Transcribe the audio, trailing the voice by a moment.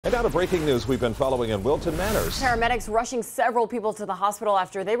And out of breaking news we've been following in Wilton Manors. Paramedics rushing several people to the hospital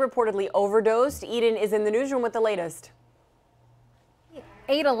after they reportedly overdosed. Eden is in the newsroom with the latest.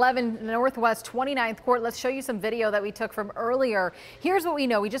 811 Northwest 29th Court. Let's show you some video that we took from earlier. Here's what we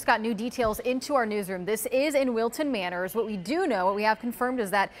know. We just got new details into our newsroom. This is in Wilton Manors. What we do know, what we have confirmed,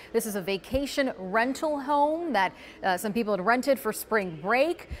 is that this is a vacation rental home that some people had rented for spring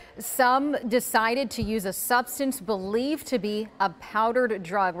break. Some decided to use a substance believed to be a powdered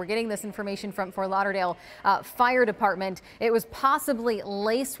drug. We're getting this information from Fort Lauderdale Fire Department. It was possibly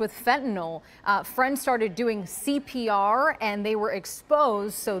laced with fentanyl. Friends started doing CPR and they were exposed,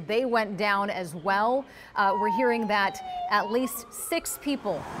 so they went down as well. We're hearing that at least 6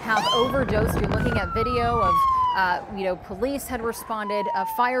 people have overdosed. You're looking at video of, police had responded.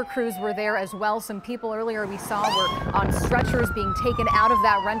 Fire crews were there as well. Some people earlier we saw were on stretchers being taken out of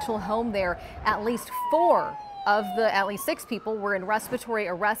that rental home there. At least 4 of the at least 6 people were in respiratory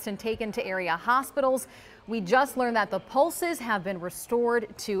arrest and taken to area hospitals. We just learned that the pulses have been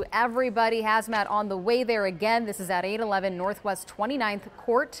restored to everybody. Hazmat on the way there again. This is at 811 Northwest 29th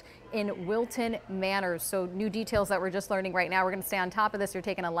Court in Wilton Manors. So new details that we're just learning right now. We're going to stay on top of this. You're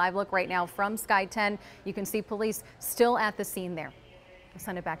taking a live look right now from Sky 10. You can see police still at the scene there. I'll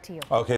send it back to you. Okay.